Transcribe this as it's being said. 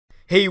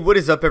Hey, what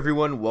is up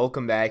everyone?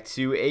 Welcome back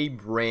to a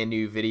brand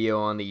new video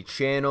on the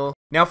channel.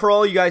 Now for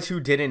all you guys who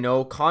didn't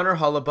know, Connor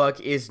Hellebuyck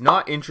is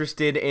not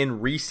interested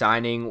in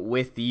re-signing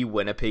with the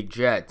Winnipeg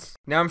Jets.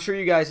 Now I'm sure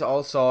you guys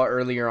all saw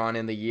earlier on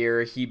in the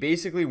year, he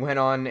basically went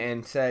on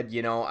and said,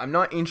 I'm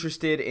not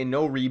interested in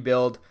no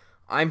rebuild,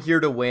 I'm here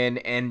to win,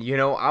 and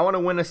I want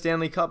to win a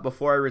Stanley Cup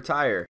before I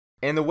retire.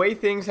 And the way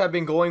things have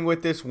been going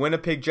with this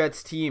Winnipeg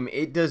Jets team,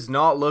 it does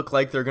not look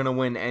like they're going to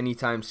win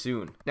anytime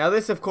soon. Now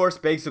this of course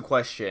begs the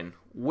question,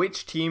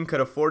 which team could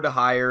afford to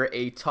hire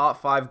a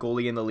top 5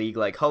 goalie in the league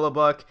like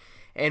Hellebuyck,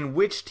 and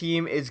which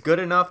team is good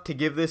enough to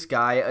give this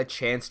guy a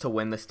chance to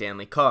win the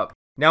Stanley Cup?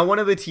 Now one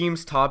of the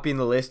teams topping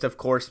the list of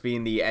course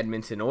being the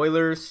Edmonton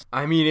Oilers.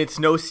 I mean, it's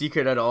no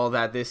secret at all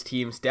that this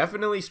team's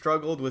definitely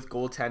struggled with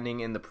goaltending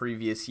in the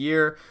previous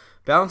year,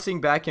 bouncing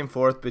back and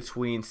forth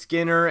between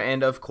Skinner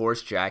and of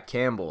course Jack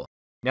Campbell.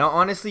 Now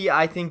honestly,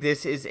 I think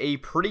this is a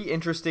pretty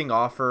interesting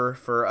offer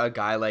for a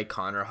guy like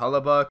Connor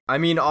Hellebuyck. I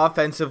mean,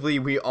 offensively,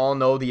 we all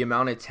know the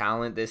amount of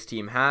talent this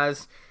team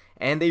has,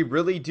 and they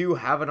really do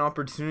have an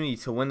opportunity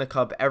to win the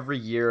cup every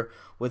year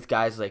with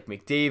guys like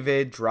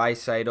McDavid,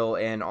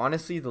 Draisaitl, and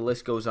honestly, the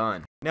list goes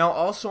on. Now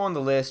also on the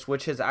list,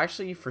 which has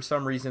actually for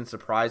some reason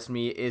surprised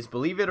me, is,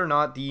 believe it or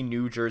not, the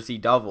New Jersey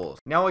Devils.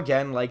 Now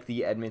again, like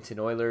the Edmonton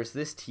Oilers,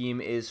 this team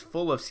is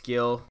full of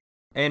skill,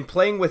 and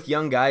playing with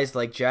young guys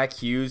like Jack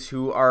Hughes,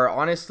 who are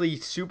honestly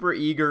super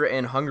eager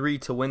and hungry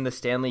to win the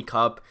Stanley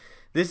Cup,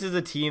 this is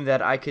a team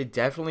that I could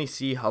definitely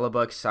see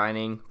Hellebuyck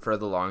signing for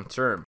the long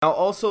term. Now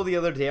also the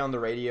other day on the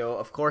radio,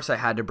 of course I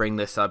had to bring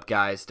this up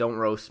guys, don't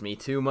roast me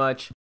too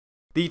much,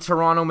 the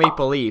Toronto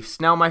Maple Leafs.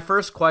 Now my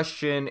first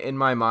question in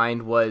my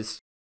mind was,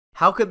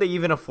 how could they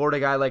even afford a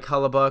guy like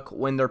Hellebuyck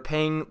when they're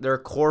paying their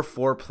core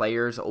 4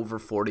 players over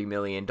 $40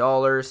 million?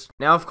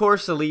 Now of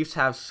course the Leafs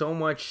have so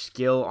much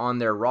skill on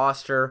their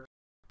roster,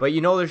 but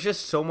there's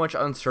just so much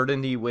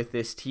uncertainty with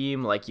this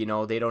team. Like, they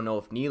don't know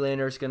if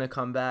Nylander's going to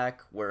come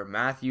back, where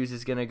Matthews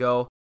is going to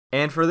go.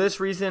 And for this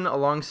reason,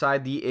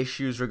 alongside the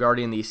issues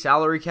regarding the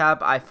salary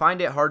cap, I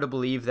find it hard to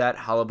believe that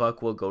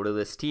Hellebuyck will go to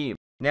this team.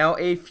 Now,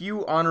 a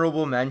few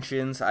honorable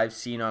mentions I've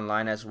seen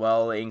online as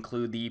well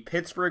include the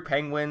Pittsburgh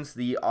Penguins,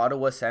 the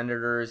Ottawa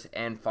Senators,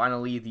 and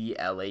finally the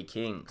LA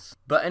Kings.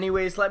 But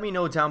anyways, let me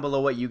know down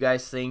below what you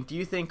guys think. Do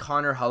you think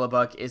Connor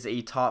Hellebuyck is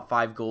a top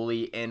 5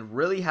 goalie and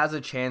really has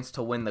a chance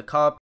to win the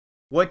cup?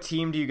 What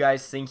team do you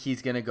guys think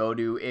he's going to go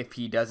to if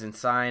he doesn't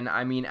sign?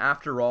 I mean,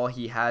 after all,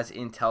 he has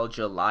until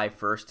July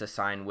 1st to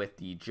sign with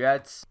the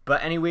Jets.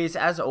 But anyways,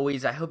 as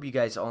always, I hope you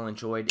guys all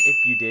enjoyed.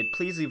 If you did,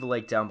 please leave a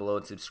like down below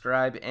and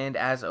subscribe. And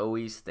as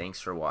always,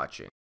 thanks for watching.